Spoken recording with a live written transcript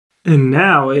And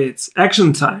now it's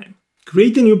action time.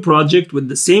 Create a new project with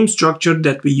the same structure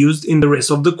that we used in the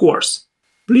rest of the course.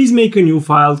 Please make a new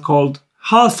file called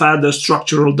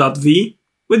half-adderstructural.v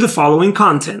with the following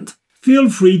content. Feel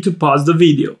free to pause the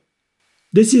video.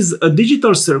 This is a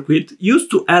digital circuit used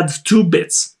to add two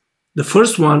bits. The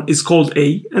first one is called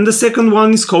A and the second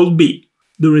one is called B.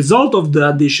 The result of the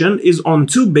addition is on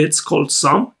two bits called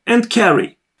sum and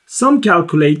carry. Sum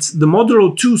calculates the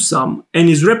modulo 2 sum and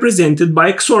is represented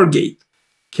by XOR gate.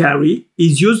 Carry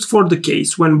is used for the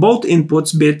case when both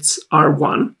inputs bits are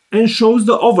 1 and shows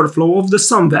the overflow of the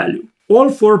sum value. All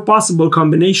four possible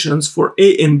combinations for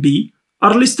A and B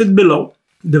are listed below.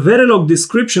 The Verilog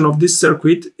description of this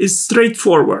circuit is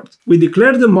straightforward. We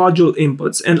declare the module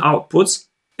inputs and outputs,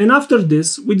 and after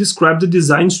this we describe the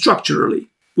design structurally.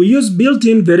 We use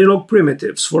built-in Verilog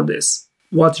primitives for this.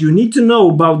 What you need to know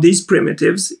about these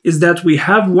primitives is that we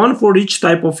have one for each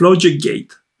type of logic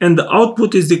gate, and the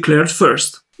output is declared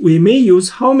first. We may use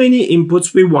how many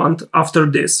inputs we want after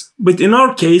this, but in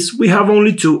our case we have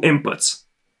only two inputs.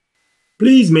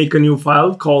 Please make a new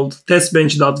file called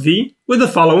testbench.v with the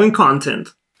following content.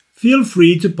 Feel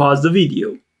free to pause the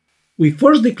video. We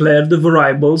first declare the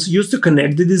variables used to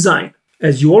connect the design.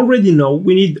 As you already know,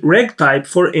 we need reg type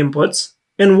for inputs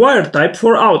and wire type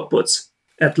for outputs.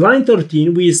 At line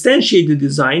 13, we instantiate the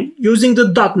design using the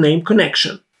dot name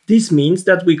connection. This means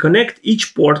that we connect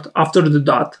each port after the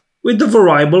dot with the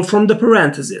variable from the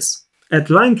parentheses.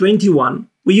 At line 21,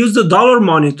 we use the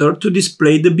 $monitor to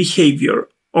display the behavior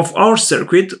of our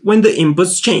circuit when the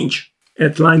inputs change.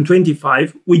 At line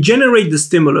 25, we generate the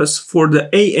stimulus for the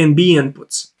A and B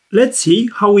inputs. Let's see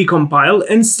how we compile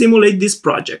and simulate this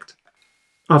project.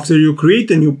 After you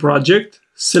create a new project,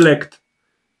 select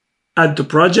Add to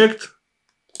Project,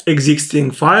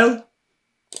 Existing File,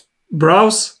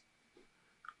 Browse,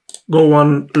 go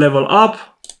one level up,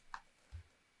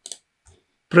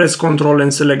 press Ctrl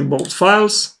and select both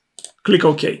files, click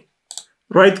OK.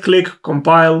 Right-click,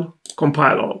 Compile,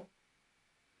 Compile All.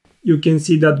 You can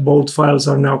see that both files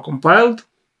are now compiled.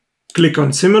 Click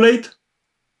on Simulate,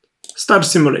 Start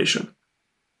Simulation.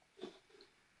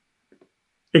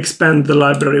 Expand the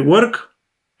library work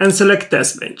and select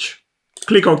testbench.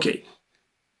 Click OK.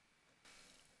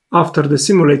 After the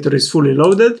simulator is fully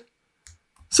loaded,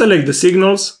 select the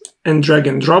signals and drag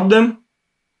and drop them,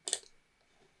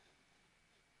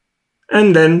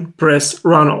 and then press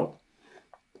Run All.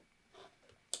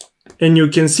 And you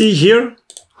can see here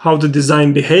how the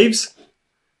design behaves.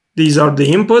 These are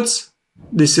the inputs,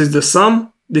 this is the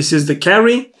sum, this is the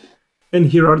carry, and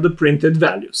here are the printed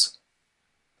values.